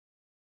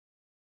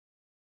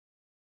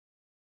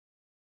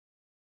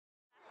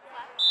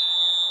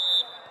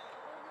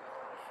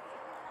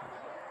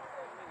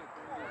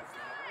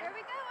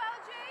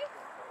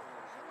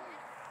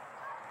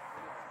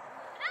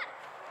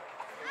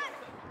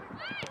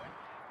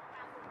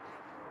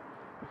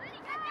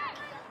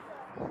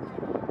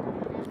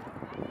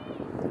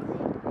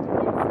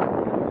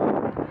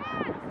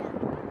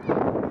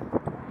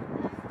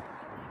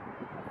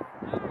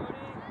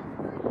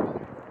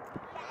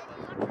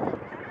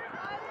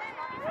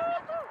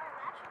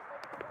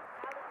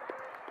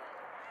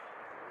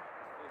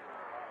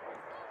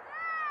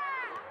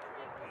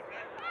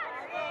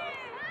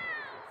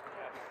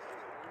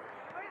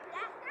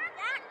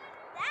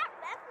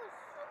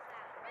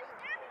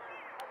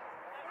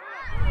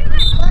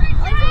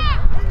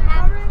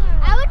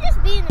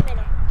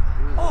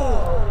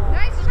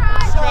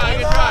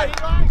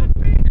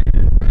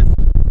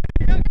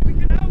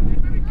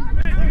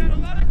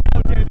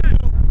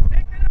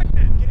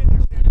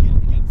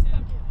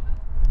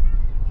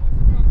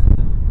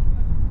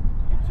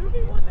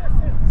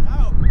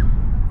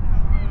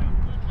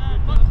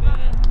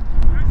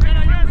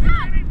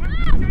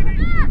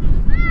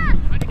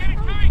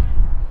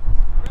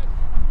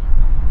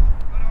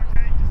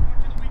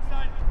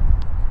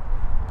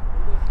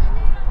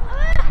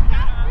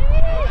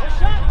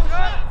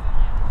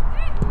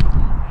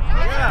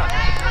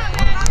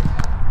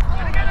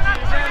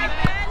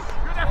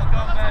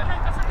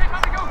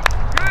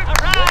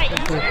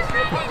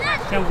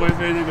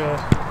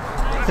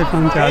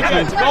Stefan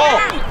Jackson.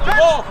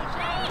 Go!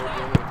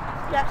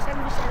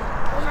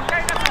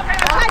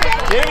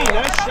 Jamie,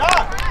 nice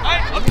shot!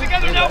 Alright, up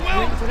together now,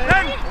 Will!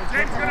 Then!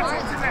 James gonna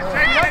talk to that.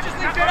 James, just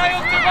leave Jedi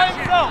up there by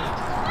himself!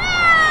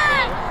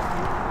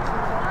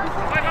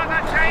 Play on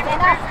that, James! Good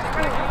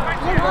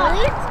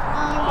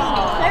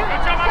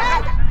job,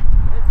 Alex!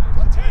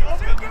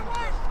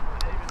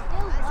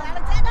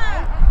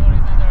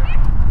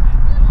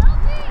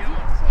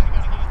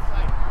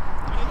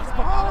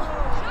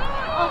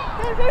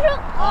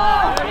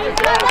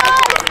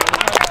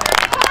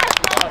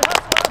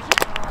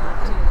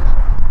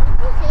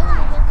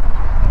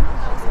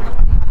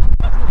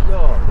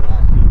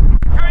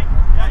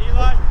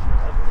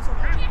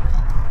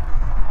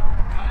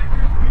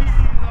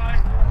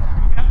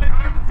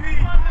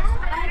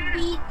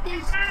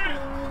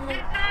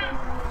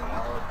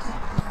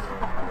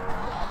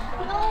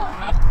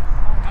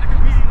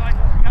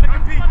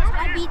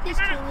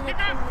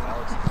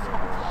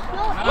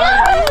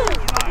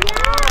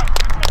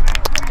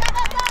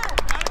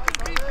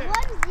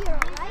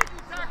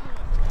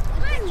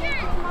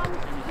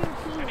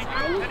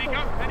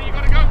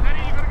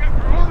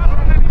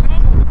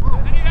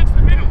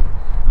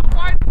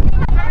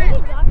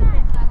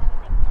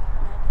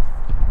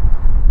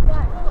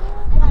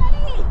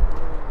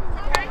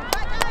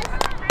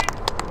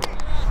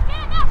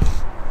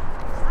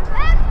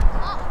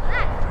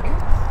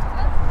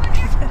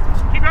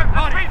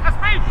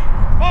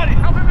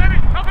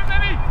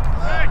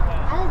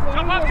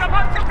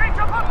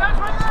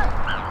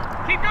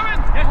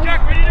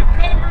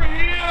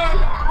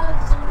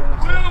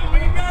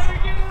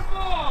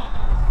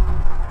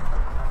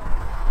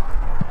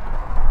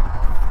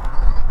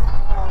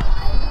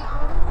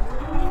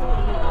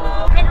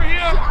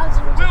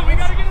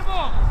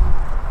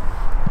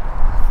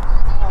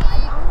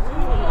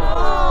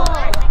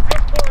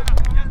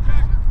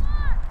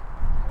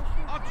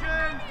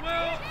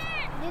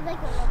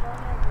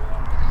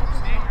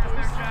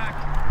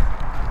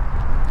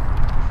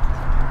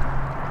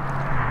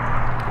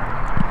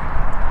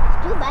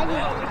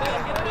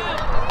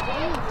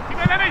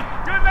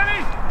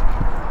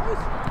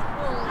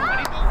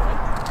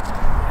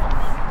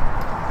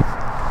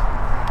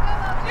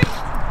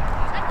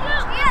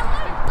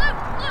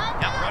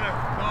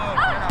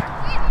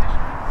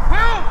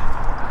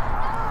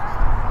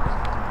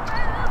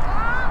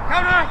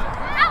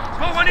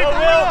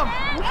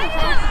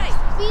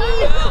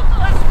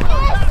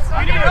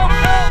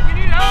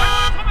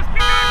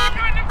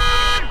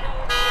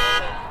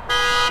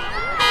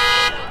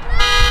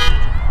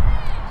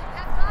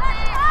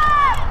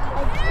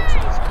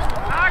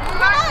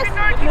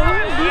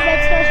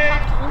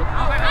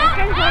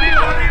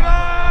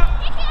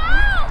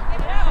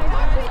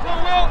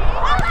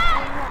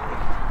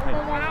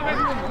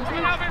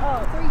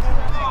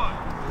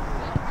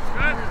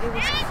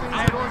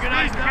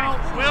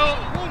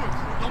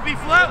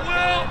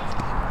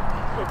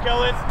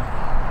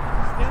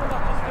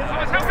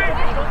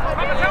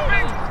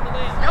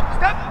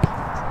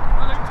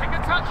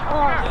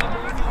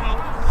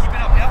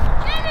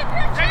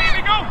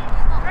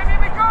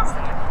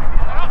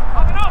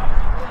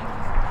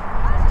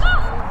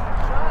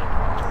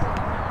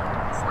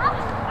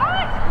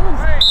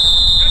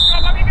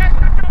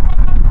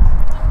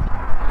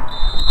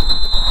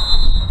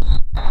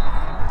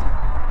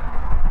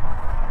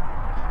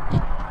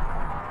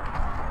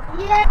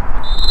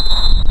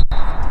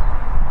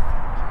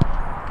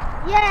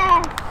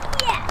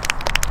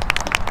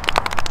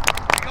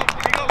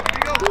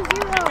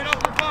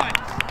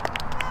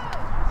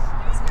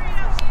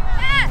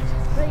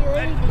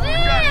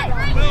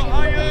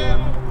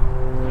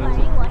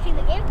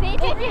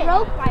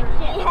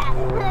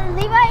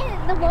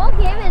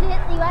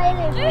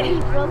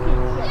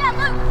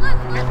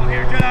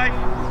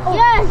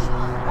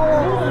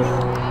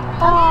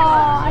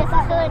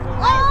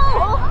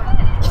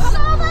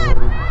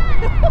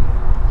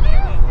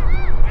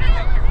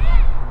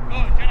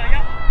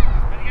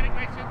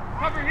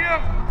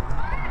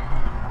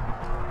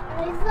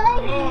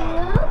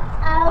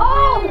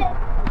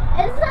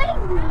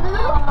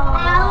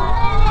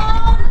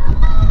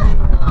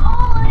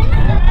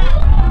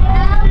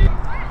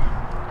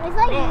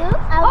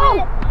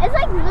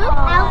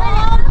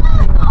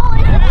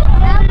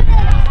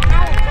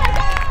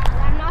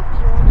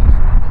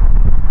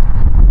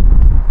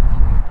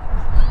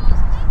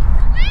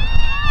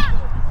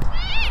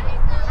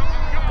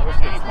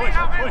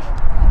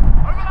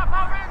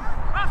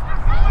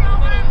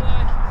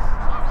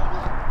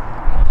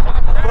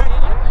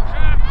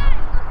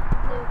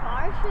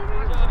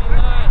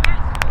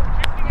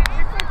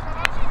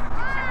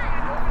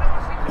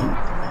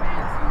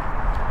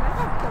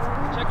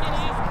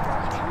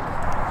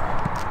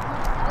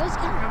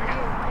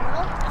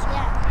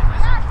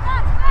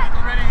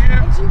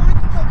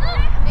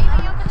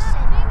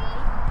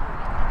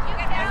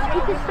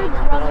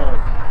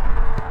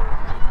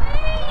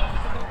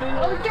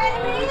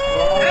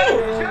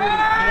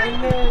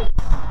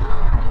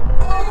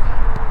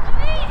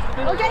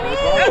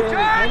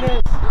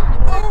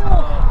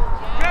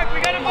 Jack, we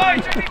got a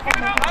boy. Check it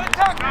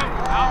out.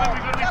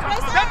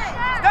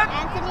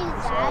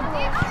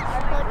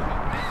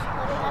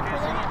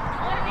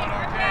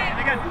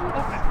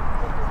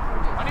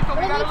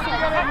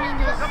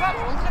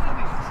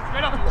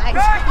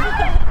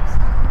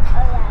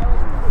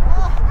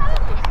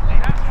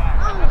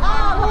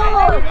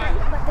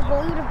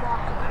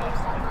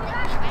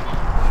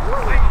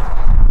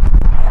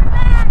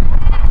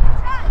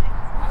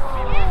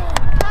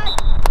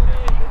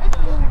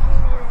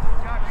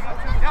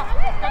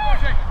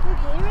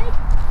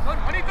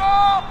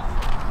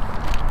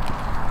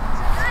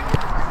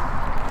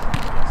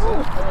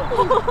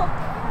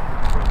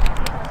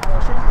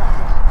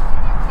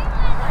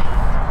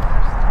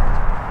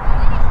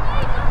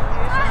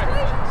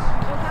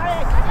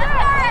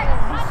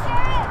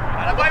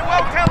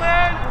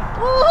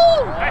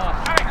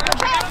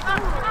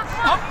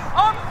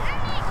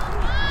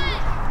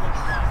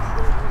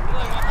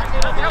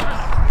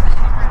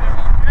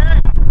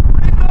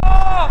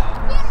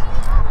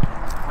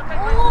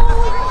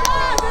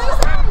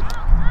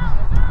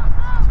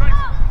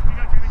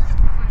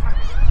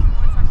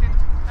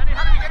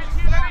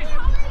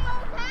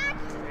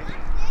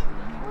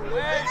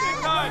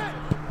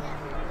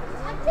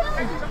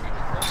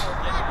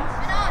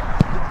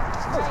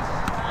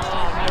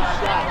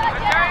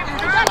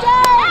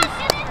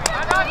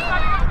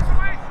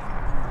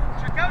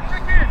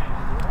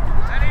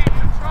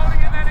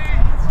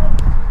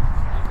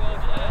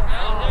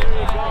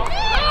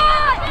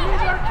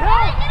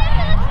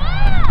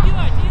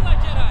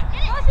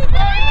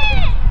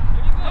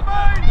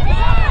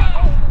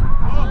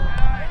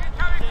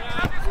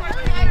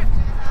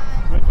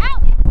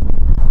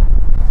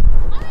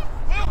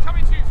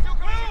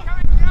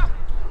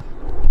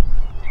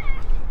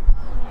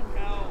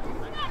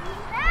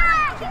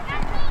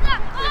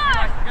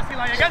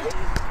 play again.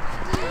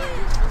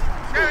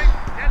 Carrick.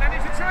 Yeah,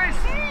 Lenny's a choice.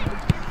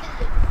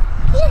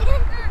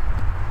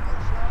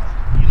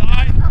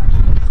 Eli.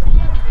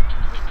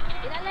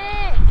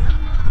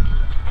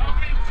 Help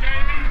me,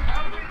 Jamie.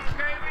 Help me,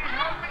 Jamie.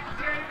 Help me,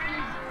 Jamie.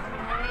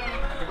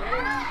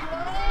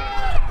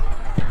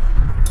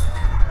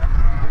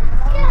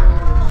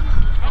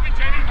 Help me,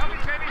 Jamie. Help me,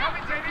 Jamie. Help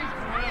me, Jamie.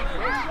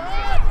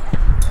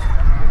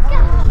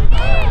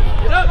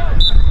 Get up.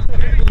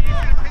 Jamie, you should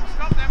have pinched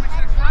up then. We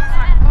should have clapped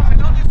back.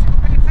 Not just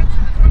pay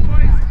attention. Let's go,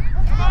 boys.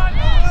 Come on.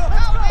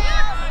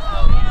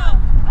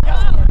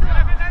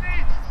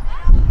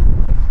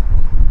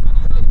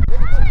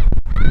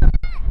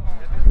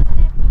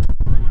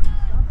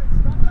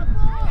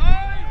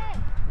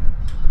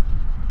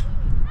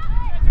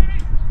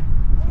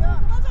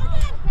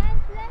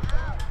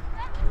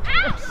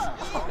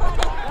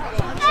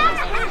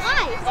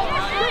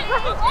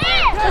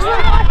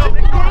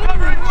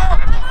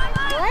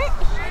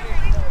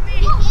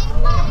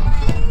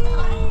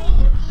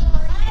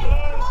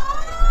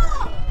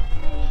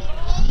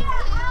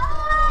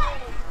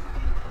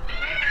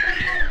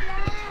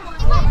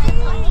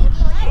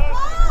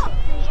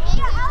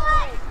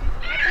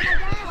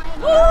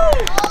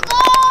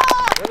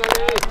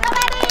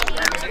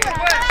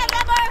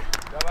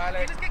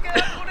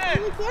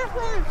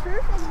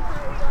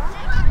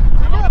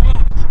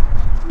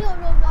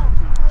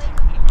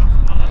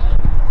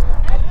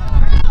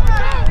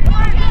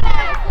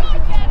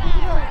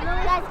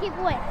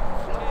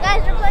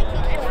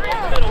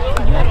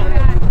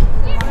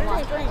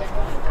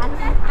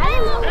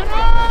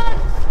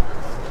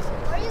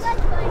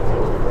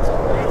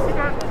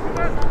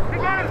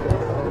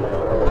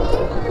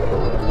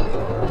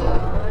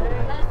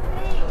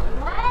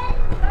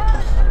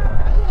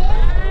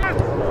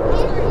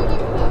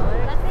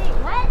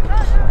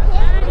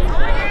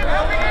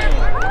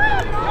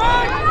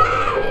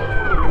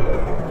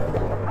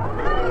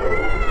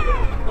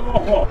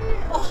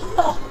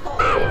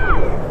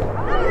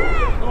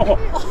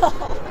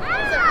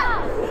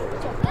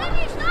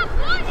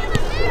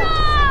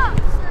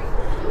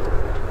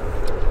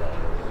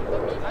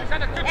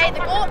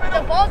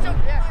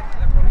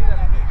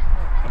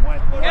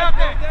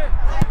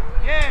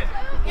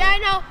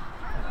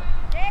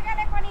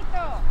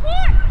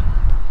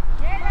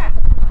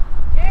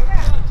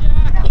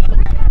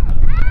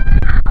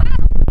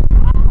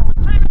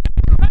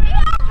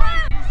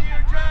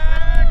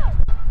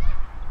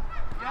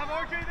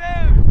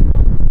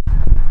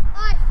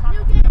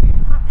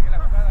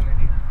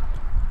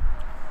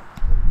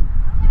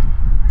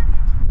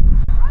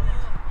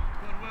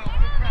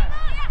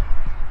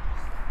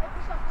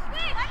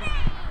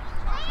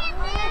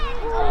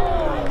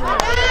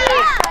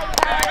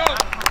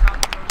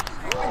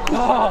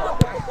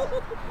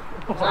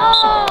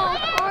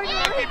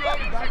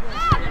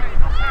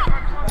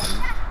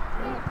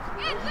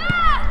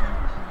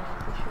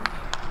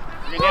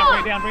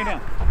 Bring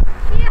down.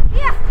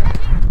 Yeah.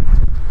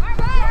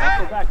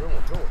 Go back. Go.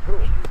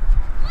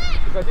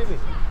 You got Jimmy.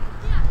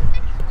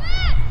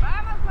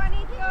 Vamos,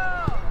 Juanito.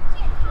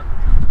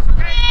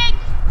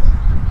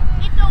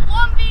 It's a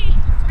 1v.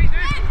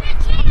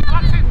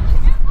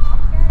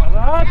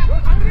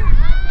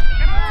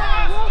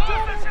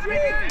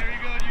 Very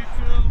good, you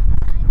two.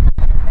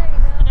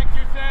 Connect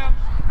yourselves.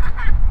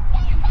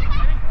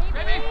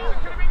 Ready?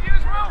 It's going to be you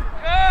as well.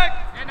 Good.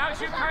 Yeah, now it's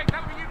you, Carrick. That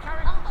will be you,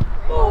 Carrick.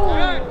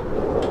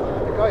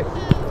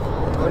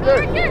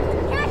 Good.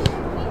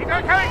 Keep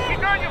going, Carrick. Keep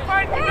going. You're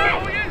fine. Keep going.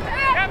 All you.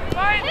 Yep,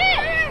 fine.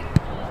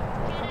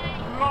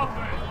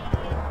 Lovely.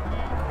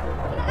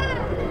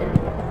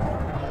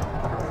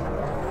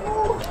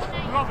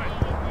 Lovely.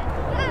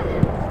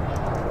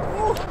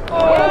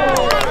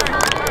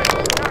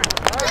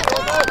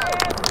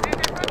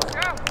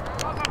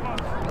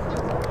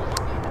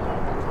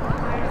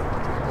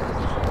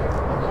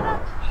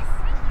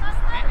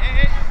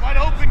 Wide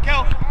open,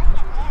 Kel.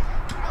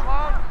 Come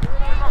on.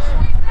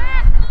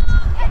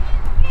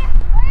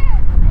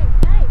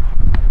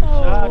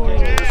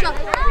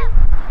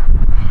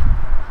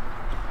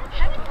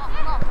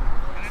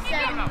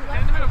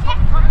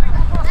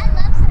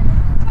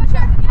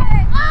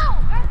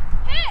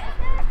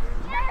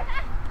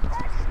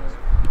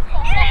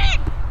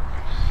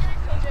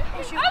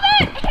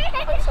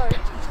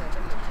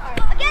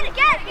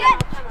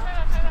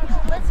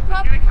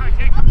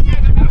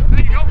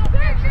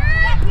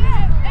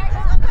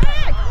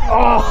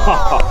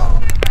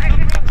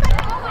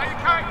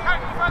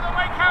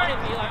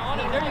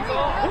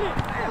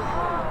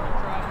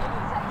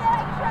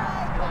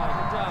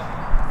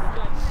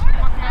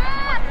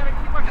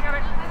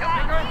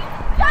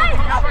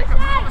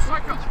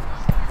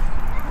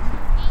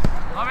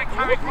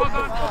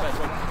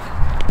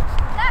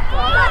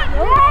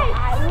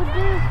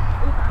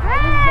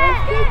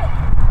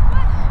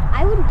 I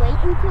would wait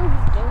until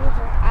this game was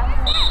over. I was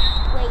like,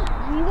 wait,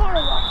 we want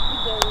to watch the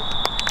game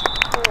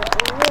for a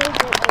little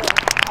bit more.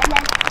 And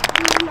then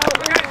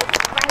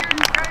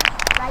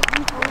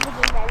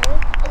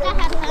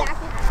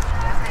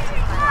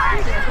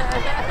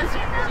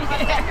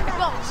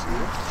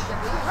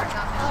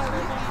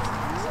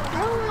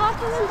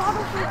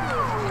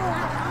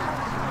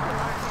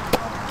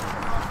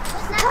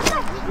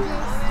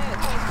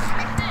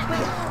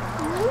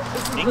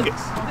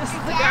Dingus. This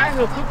is the guy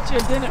who cooked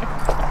your dinner. I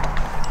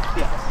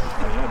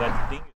know that's Dingus.